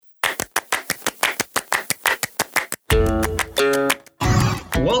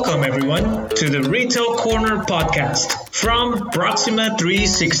Welcome, everyone, to the Retail Corner podcast from Proxima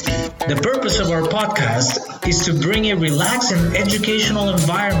 360. The purpose of our podcast is to bring a relaxed and educational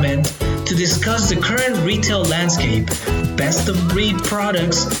environment to discuss the current retail landscape, best of breed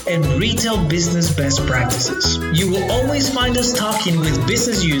products, and retail business best practices. You will always find us talking with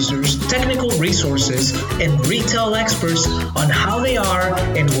business users, technical resources, and retail experts on how they are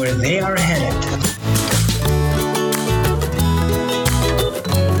and where they are headed.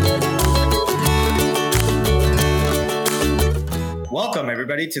 Welcome,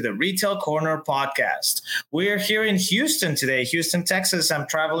 everybody, to the Retail Corner podcast. We're here in Houston today, Houston, Texas. I'm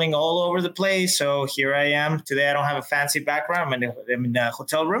traveling all over the place, so here I am. Today, I don't have a fancy background. I'm in a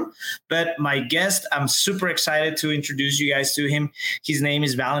hotel room, but my guest, I'm super excited to introduce you guys to him. His name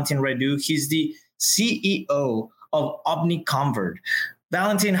is Valentin Radu. He's the CEO of OmniConvert.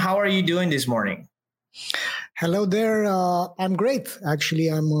 Valentin, how are you doing this morning? Hello there. I'm great.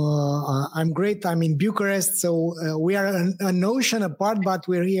 Actually, I'm great. I'm in Bucharest, so we are an ocean apart, but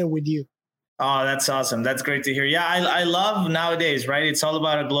we're here with you. Oh, that's awesome. That's great to hear. Yeah, I love nowadays, right? It's all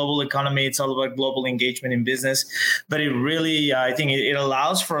about a global economy. It's all about global engagement in business. But it really, I think it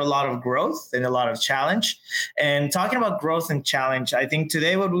allows for a lot of growth and a lot of challenge. And talking about growth and challenge, I think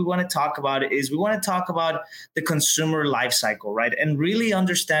today what we want to talk about is we want to talk about the consumer life cycle, right? And really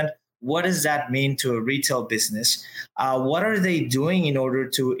understand what does that mean to a retail business? What are they doing in order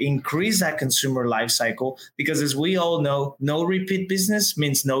to increase that consumer life cycle? Because as we all know, no repeat business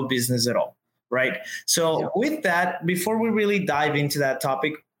means no business at all, right? So with that, before we really dive into that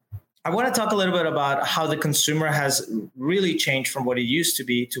topic, I want to talk a little bit about how the consumer has really changed from what it used to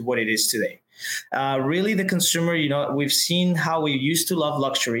be to what it is today. Really, the consumer, we've seen how we used to love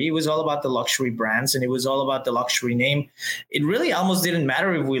luxury. It was all about the luxury brands and it was all about the luxury name. It really almost didn't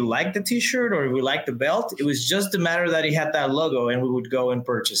matter if we liked the t-shirt or if we liked the belt. It was just a matter that it had that logo and we would go and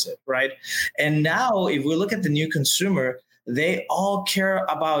purchase it, right? And now if we look at the new consumer, they all care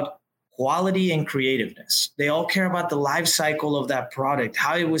about quality and creativeness. They all care about the life cycle of that product,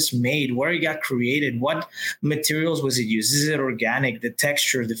 how it was made, where it got created, what materials was it used, is it organic, the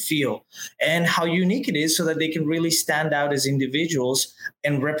texture, the feel, and how unique it is so that they can really stand out as individuals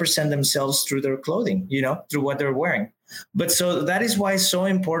and represent themselves through their clothing, through what they're wearing. But so that is why it's so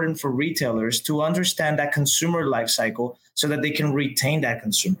important for retailers to understand that consumer life cycle so that they can retain that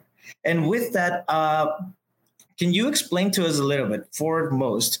consumer. And with that, can you explain to us a little bit,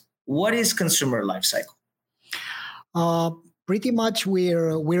 foremost, what is consumer life cycle? Pretty much,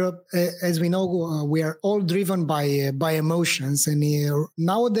 we're as we know, we are all driven by emotions, and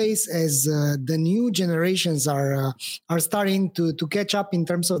nowadays, as the new generations are starting to catch up in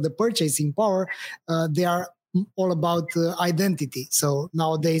terms of the purchasing power, they are all about identity. So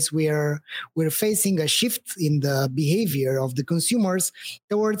nowadays, we're facing a shift in the behavior of the consumers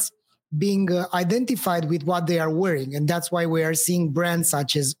towards being identified with what they are wearing. And that's why we are seeing brands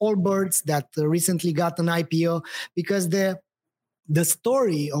such as Allbirds that recently got an IPO, because the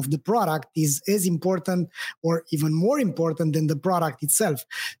story of the product is as important or even more important than the product itself.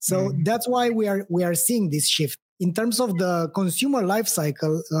 So that's why we are seeing this shift. In terms of the consumer life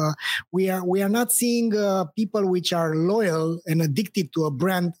cycle, we are not seeing people which are loyal and addicted to a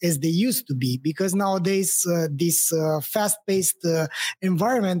brand as they used to be, because nowadays this fast-paced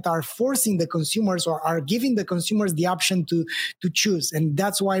environment are forcing the consumers or are giving the consumers the option to choose, and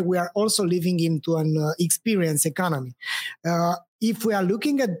that's why we are also living into an experience economy. If we are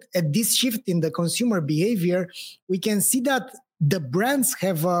looking at this shift in the consumer behavior, we can see that the brands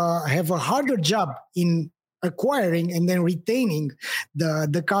have a harder job in acquiring and then retaining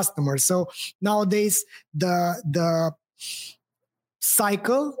the customer. So nowadays, the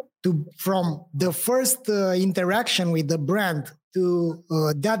cycle from the first interaction with the brand to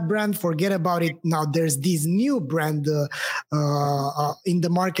that brand, forget about it. Now there's this new brand in the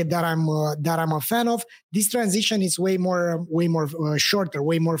market that I'm a fan of. This transition is way more shorter,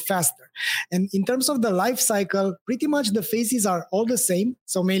 way more faster. And in terms of the life cycle, pretty much the phases are all the same.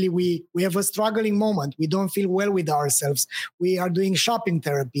 So mainly we have a struggling moment. We don't feel well with ourselves. We are doing shopping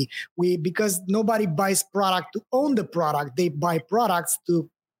therapy. Because nobody buys product to own the product. They buy products to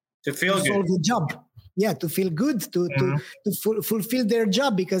feel good. Solve the job. Yeah, to feel good, to fulfill their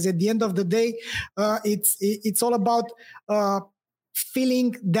job, because at the end of the day, it's all about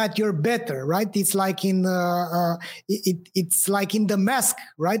feeling that you're better, right? It's like in it's like in The Mask,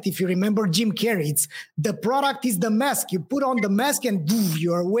 right? If you remember Jim Carrey, the product is the mask. You put on the mask and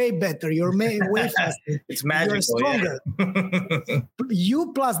you're way better. You're way faster. It's magical. You're stronger. Yeah.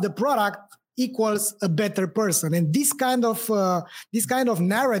 You plus the product equals a better person, and this kind of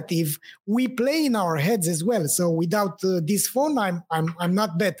narrative we play in our heads as well. So without this phone, I'm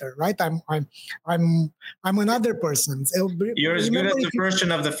not better, right? I'm another person. So you're as good as the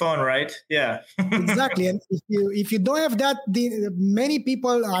version of the phone, right? Yeah. Exactly. And if you don't have that, many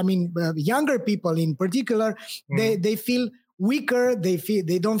people, I mean, younger people in particular, they feel weaker,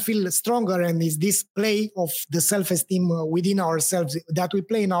 they don't feel stronger, and it's this play of the self-esteem within ourselves that we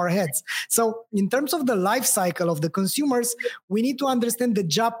play in our heads. So in terms of the life cycle of the consumers, we need to understand the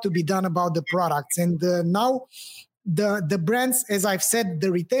job to be done about the products. And now the brands, as I've said,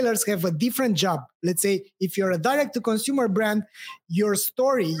 the retailers have a different job. Let's say if you're a direct to consumer brand, your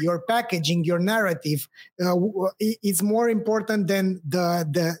story, your packaging, your narrative is more important than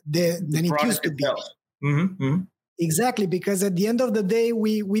than it used to be. Exactly, because at the end of the day,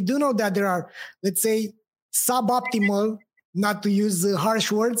 we do know that there are, let's say, suboptimal, not to use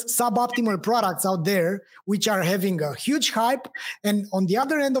harsh words, suboptimal products out there which are having a huge hype. And on the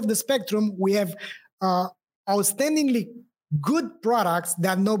other end of the spectrum, we have outstandingly good products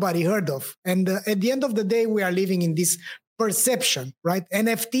that nobody heard of. And at the end of the day, we are living in this perception, right?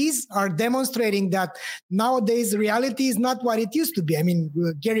 NFTs are demonstrating that nowadays reality is not what it used to be. I mean,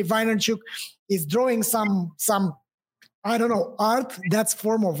 Gary Vaynerchuk is drawing some I don't know, art, that's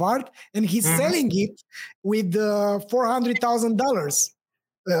form of art, and he's selling it with $400,000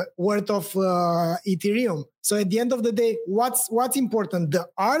 worth of Ethereum. So at the end of the day, what's important, the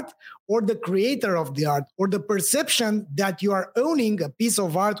art or the creator of the art, or the perception that you are owning a piece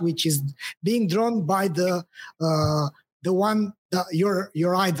of art which is being drawn by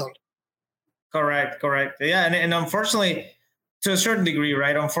your idol? Correct. Yeah, and unfortunately, to a certain degree,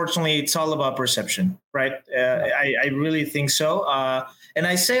 right? Unfortunately, it's all about perception, right? I really think so. And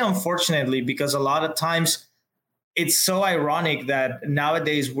I say unfortunately because a lot of times it's so ironic that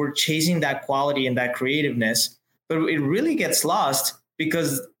nowadays we're chasing that quality and that creativeness, but it really gets lost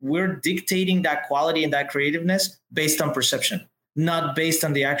because we're dictating that quality and that creativeness based on perception, not based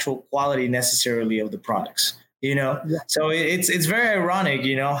on the actual quality necessarily of the products. So it's very ironic,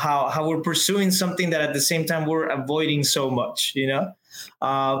 how we're pursuing something that at the same time we're avoiding so much,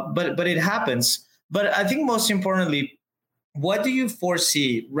 but it happens. But I think most importantly, what do you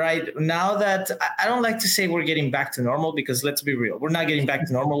foresee right now that I don't like to say we're getting back to normal, because let's be real, we're not getting back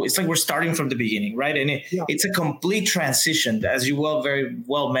to normal. It's like we're starting from the beginning, right? And it's a complete transition, as you very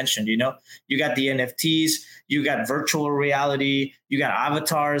well mentioned. You got the NFTs, you got virtual reality, you got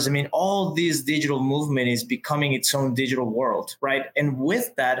avatars. I mean, all this digital movement is becoming its own digital world, right? And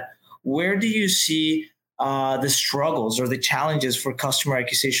with that, where do you see the struggles or the challenges for customer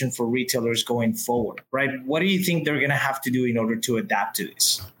acquisition for retailers going forward, right? What do you think they're going to have to do in order to adapt to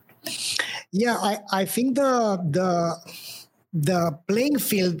this? Yeah, I think the playing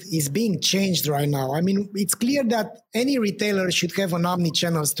field is being changed right now. I mean, it's clear that any retailer should have an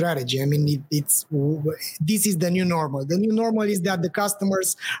omni-channel strategy. I mean, this is the new normal. The new normal is that the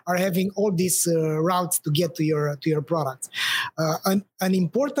customers are having all these routes to get to your products. An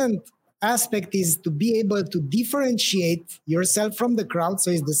important aspect is to be able to differentiate yourself from the crowd. So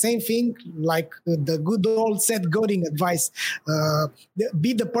it's the same thing like the good old Seth Godin advice,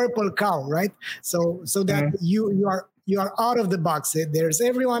 be the purple cow, right? So that you are out of the box. There's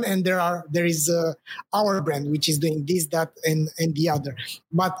everyone, and there is our brand, which is doing this, that, and the other.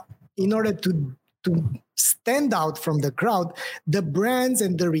 But in order to stand out from the crowd, the brands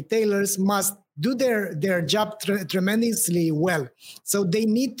and the retailers must do their job tremendously well. So they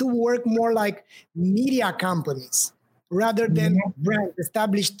need to work more like media companies rather than brand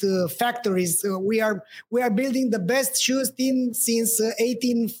established factories. We are building the best shoes team since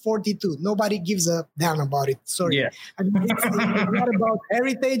 1842. Nobody gives a damn about it. Sorry. Yeah. I mean, it's not about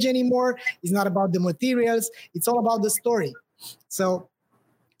heritage anymore. It's not about the materials. It's all about the story. So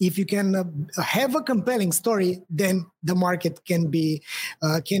if you can have a compelling story, then the market can be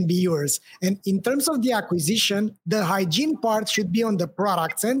yours. And in terms of the acquisition, the hygiene part should be on the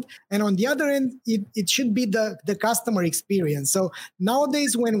products end, and on the other end, it should be the customer experience. So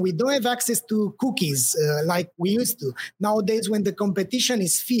nowadays, when we don't have access to cookies like we used to, nowadays when the competition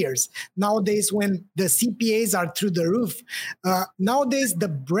is fierce, nowadays when the CPAs are through the roof, nowadays the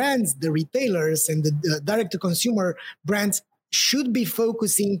brands, the retailers, and the direct-to-consumer brands should be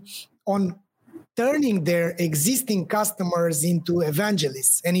focusing on turning their existing customers into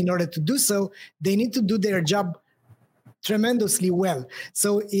evangelists. And in order to do so, they need to do their job tremendously well.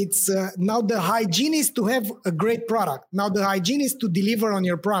 So it's now the hygiene is to have a great product. Now the hygiene is to deliver on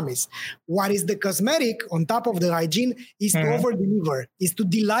your promise. What is the cosmetic on top of the hygiene is to over deliver, is to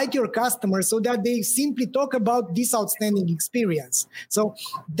delight your customers so that they simply talk about this outstanding experience. So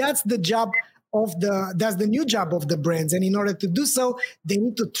that's the job that's the new job of the brands. And in order to do so, they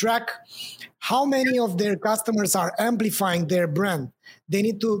need to track how many of their customers are amplifying their brand. They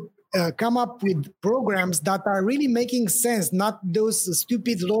need to come up with programs that are really making sense, not those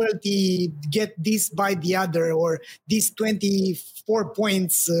stupid loyalty, get this by the other, or these 24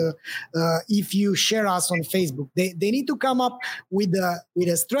 points if you share us on Facebook. They need to come up with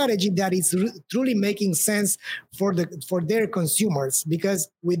a strategy that is truly making sense for their consumers, because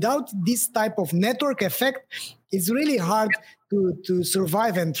without this type of network effect, it's really hard to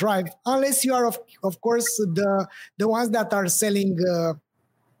survive and thrive, unless you are, of course, the ones that are selling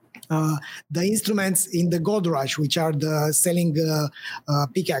the instruments in the gold rush, which are the selling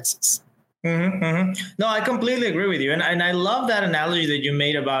pickaxes. No, I completely agree with you. And I love that analogy that you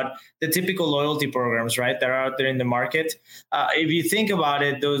made about the typical loyalty programs, right, that are out there in the market. If you think about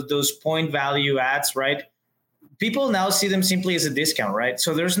it, those point value ads, right, people now see them simply as a discount, right?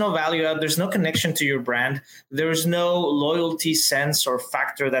 So there's no value add, there's no connection to your brand, there's no loyalty sense or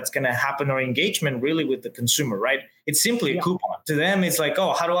factor that's going to happen, or engagement really with the consumer, right? It's simply a coupon. To them, it's like,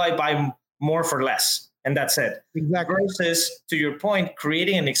 oh, how do I buy more for less? And that's it. Exactly. Versus, to your point,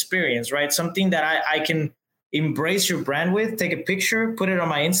 creating an experience, right? Something that I can embrace your brand with, take a picture, put it on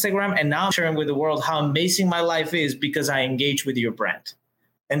my Instagram, and now I'm sharing with the world how amazing my life is because I engage with your brand.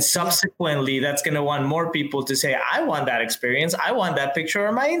 And subsequently, that's going to want more people to say, I want that experience. I want that picture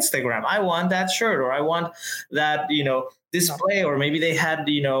on my Instagram. I want that shirt, or I want that, display. Or maybe they had,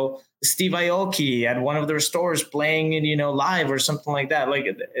 Steve Aoki at one of their stores playing it, live or something like that.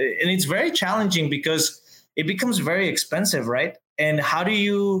 And it's very challenging because it becomes very expensive, right? And how do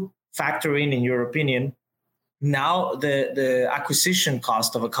you factor in your opinion, now the acquisition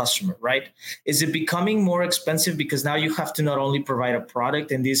cost of a customer, right? Is it becoming more expensive because now you have to not only provide a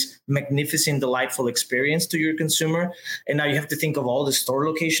product and this magnificent, delightful experience to your consumer, and now you have to think of all the store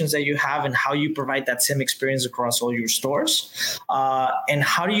locations that you have and how you provide that same experience across all your stores, and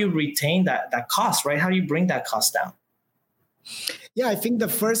how do you retain that cost, right? How do you bring that cost down? Yeah, I think the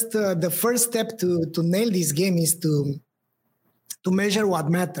first step to nail this game is to measure what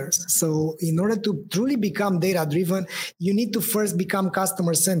matters. So in order to truly become data-driven, you need to first become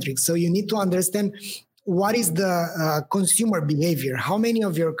customer-centric. So you need to understand what is the consumer behavior, how many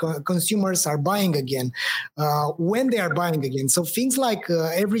of your consumers are buying again, when they are buying again. So things like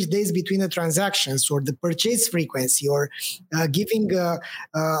average days between the transactions, or the purchase frequency, or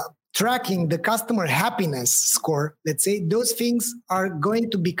tracking the customer happiness score, let's say, those things are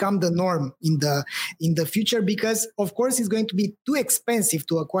going to become the norm in the future, because of course it's going to be too expensive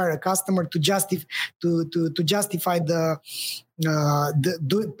to acquire a customer to justify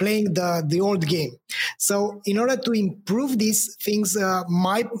playing the old game. So in order to improve these things,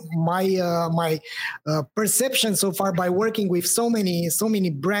 my perception so far, by working with so many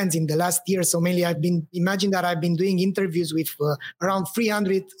brands in the last year, so mainly I've been doing interviews with around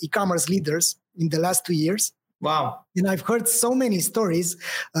 300 e-commerce leaders in the last 2 years. Wow. And I've heard so many stories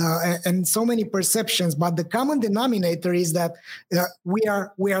and so many perceptions, but the common denominator is that we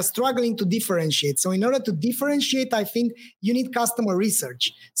are struggling to differentiate. So in order to differentiate, I think you need customer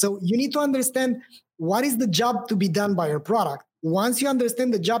research. So you need to understand what is the job to be done by your product. Once you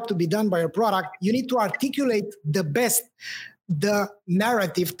understand the job to be done by your product, you need to articulate the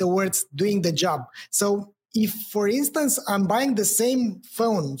narrative towards doing the job. So if, for instance, I'm buying the same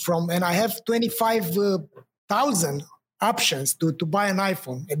phone and I have 25,000 options to buy an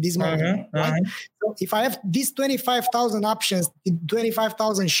iPhone at this moment. Right? So if I have these 25,000 options,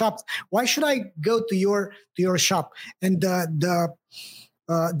 25,000 shops, why should I go to your shop? And the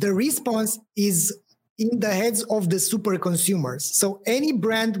response is in the heads of the super consumers. So any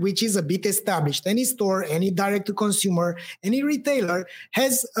brand which is a bit established, any store, any direct to consumer, any retailer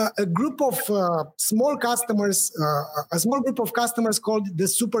has a group of small customers, a small group of customers called the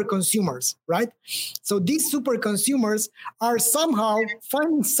super consumers, right? So these super consumers are somehow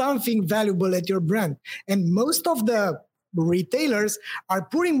finding something valuable at your brand. And most of the retailers are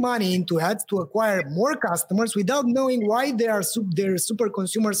putting money into ads to acquire more customers without knowing why their super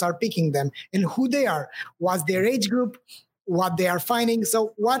consumers are picking them and who they are, what's their age group, what they are finding.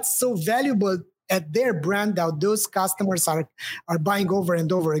 So what's so valuable at their brand that those customers are buying over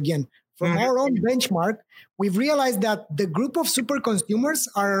and over again. From our own benchmark, we've realized that the group of super consumers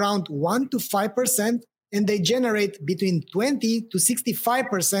are around 1 to 5%, and they generate between 20 to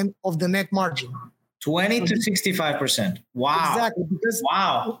 65% of the net margin. 20 to 65%. Wow. Exactly. Because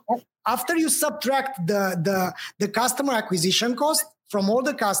after you subtract the customer acquisition cost from all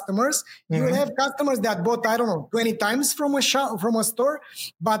the customers, you will have customers that bought, I don't know, 20 times from a store,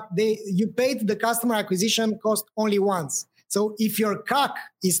 but you paid the customer acquisition cost only once. So if your CAC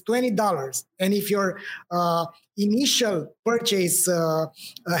is $20 and if your initial purchase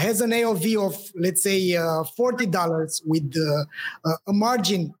has an AOV of, let's say, $40 with a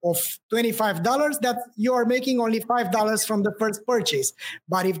margin of $25, that you are making only $5 from the first purchase.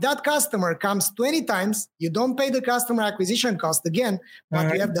 But if that customer comes 20 times, you don't pay the customer acquisition cost again,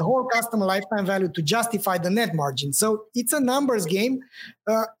 but you have the whole customer lifetime value to justify the net margin. So it's a numbers game.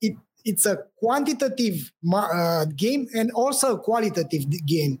 It's a quantitative game and also a qualitative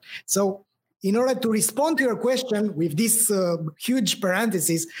game. So in order to respond to your question with this huge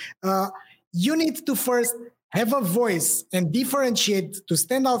parenthesis, you need to first have a voice and differentiate to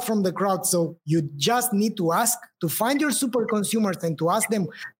stand out from the crowd. So you just need to ask to find your super consumers and to ask them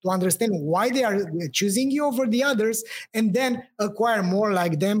to understand why they are choosing you over the others, and then acquire more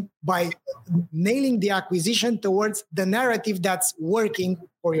like them by nailing the acquisition towards the narrative that's working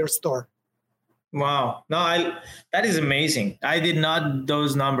for your store. Wow. No, that is amazing. I did not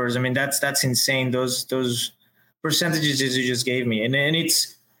those numbers. I mean, that's insane. Those percentages you just gave me. And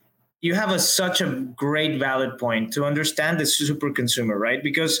it's, you have such a great valid point to understand the super consumer, right?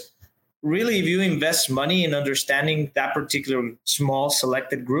 Because really, if you invest money in understanding that particular small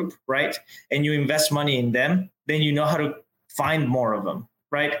selected group, right, and you invest money in them, then you know how to find more of them,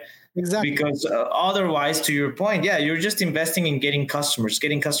 right? Exactly. Because otherwise, to your point, you're just investing in getting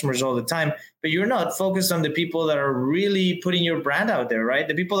customers all the time, but you're not focused on the people that are really putting your brand out there, right?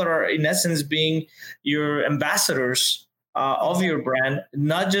 The people that are, in essence, being your ambassadors of your brand,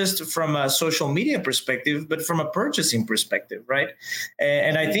 not just from a social media perspective, but from a purchasing perspective, right?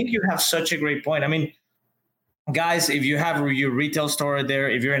 And I think you have such a great point. I mean, guys, if you have your retail store there,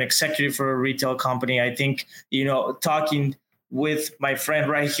 if you're an executive for a retail company, I think, talking with my friend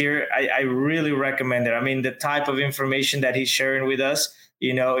right here, I really recommend it. I mean, the type of information that he's sharing with us,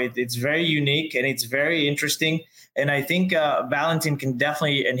 it's very unique and it's very interesting. And I think Valentin can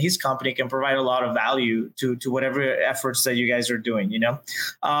definitely, and his company can provide a lot of value to whatever efforts that you guys are doing,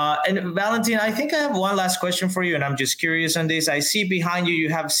 And Valentin, I think I have one last question for you, and I'm just curious on this. I see behind you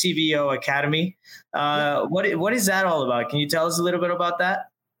have CVO Academy. What is that all about? Can you tell us a little bit about that?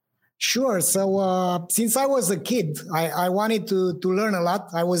 Sure. So since I was a kid, I wanted to learn a lot.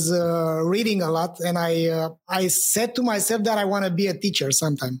 I was reading a lot, and I said to myself that I want to be a teacher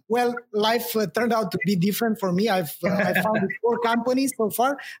sometime. Well, life turned out to be different for me. I founded 4 companies so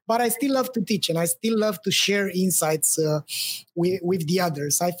far, but I still love to teach, and I still love to share insights with the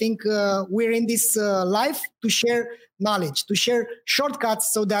others. I think we're in this life to share knowledge, to share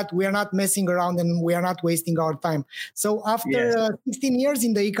shortcuts so that we are not messing around and we are not wasting our time. So after 16 years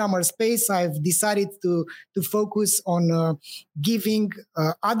in the e-commerce space, I've decided to focus on giving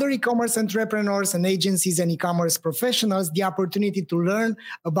other e-commerce entrepreneurs and agencies and e-commerce professionals the opportunity to learn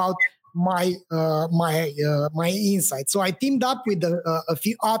about my insight. So I teamed up with a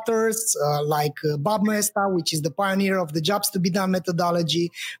few authors like Bob Moesta, which is the pioneer of the Jobs to be Done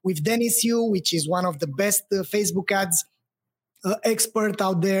methodology, with Dennis Yu, which is one of the best Facebook ads expert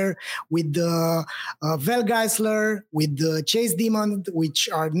out there, with Val Geisler, with Chase Dimond, which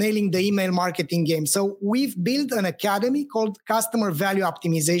are nailing the email marketing game. So we've built an academy called Customer Value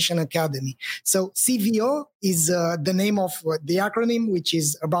Optimization Academy. So CVO is the name of the acronym, which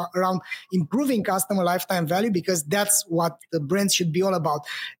is around improving customer lifetime value, because that's what the brand should be all about.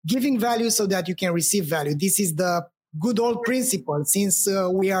 Giving value so that you can receive value. This is the good old principle since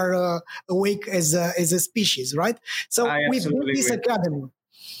we are awake as a species, right? So we built this academy.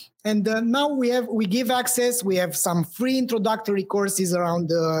 And now we give access. We have some free introductory courses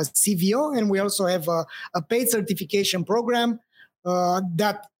around CVO, and we also have a paid certification program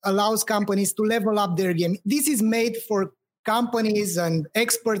that allows companies to level up their game. This is made for companies and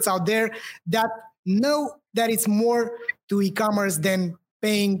experts out there that know that it's more to e-commerce than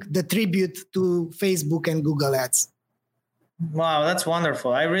paying the tribute to Facebook and Google Ads. Wow, that's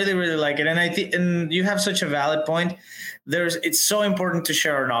wonderful. I really, really like it. And I think, and you have such a valid point. It's so important to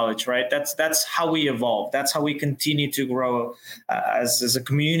share our knowledge, right? That's how we evolve. That's how we continue to grow as a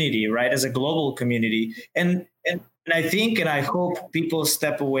community, right? As a global community. And I think, and I hope people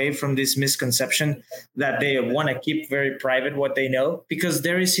step away from this misconception that they want to keep very private what they know, because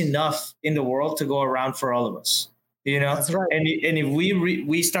there is enough in the world to go around for all of us. That's right. And if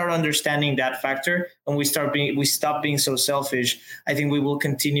we start understanding that factor, and we stop being so selfish, I think we will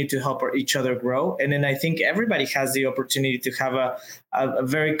continue to help each other grow. And then I think everybody has the opportunity to have a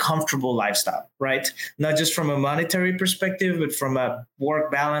very comfortable lifestyle, right? Not just from a monetary perspective, but from a work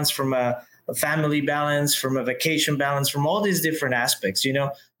balance, from a family balance, from a vacation balance, from all these different aspects,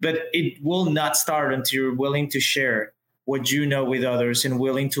 but it will not start until you're willing to share what you know with others and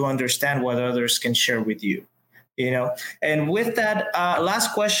willing to understand what others can share with you. And with that,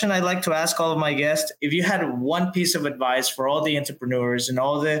 last question I'd like to ask all of my guests: if you had one piece of advice for all the entrepreneurs and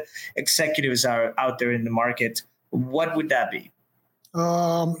all the executives out there in the market, what would that be?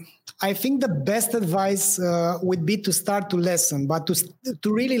 I think the best advice would be to start to listen, but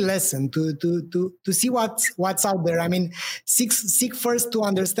to really listen, to see what's out there. I mean, seek first to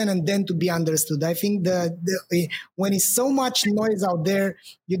understand and then to be understood. I think when it's so much noise out there,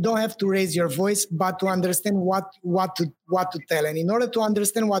 you don't have to raise your voice, but to understand what to tell. And in order to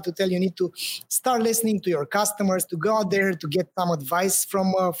understand what to tell, you need to start listening to your customers, to go out there to get some advice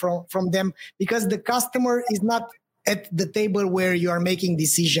from them, because the customer is not at the table where you are making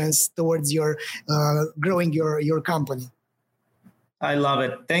decisions towards your growing your company. I love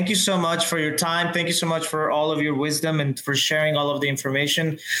it. Thank you so much for your time. Thank you so much for all of your wisdom and for sharing all of the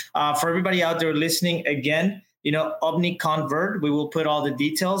information. For everybody out there listening, again, OmniConvert, we will put all the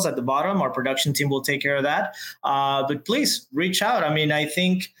details at the bottom. Our production team will take care of that. But please reach out. I mean, I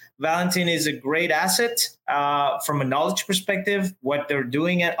think Valentin is a great asset from a knowledge perspective, what they're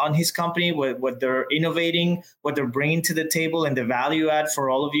doing on his company, what they're innovating, what they're bringing to the table, and the value add for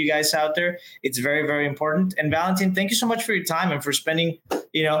all of you guys out there. It's very, very important. And Valentin, thank you so much for your time and for spending,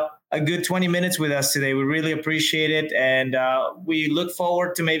 a good 20 minutes with us today. We really appreciate it. And we look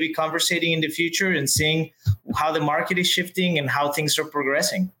forward to maybe conversating in the future and seeing how the market is shifting and how things are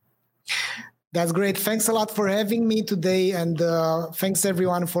progressing. That's great. Thanks a lot for having me today. And thanks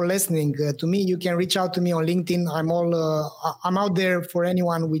everyone for listening to me. You can reach out to me on LinkedIn. I'm out there for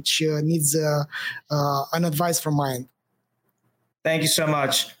anyone which needs an advice from my end. Thank you so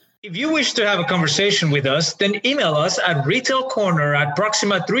much. If you wish to have a conversation with us, then email us at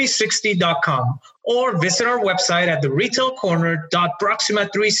retailcorner@proxima360.com or visit our website at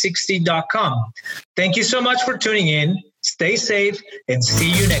theretailcorner.proxima360.com. Thank you so much for tuning in. Stay safe and see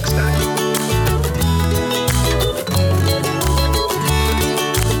you next time.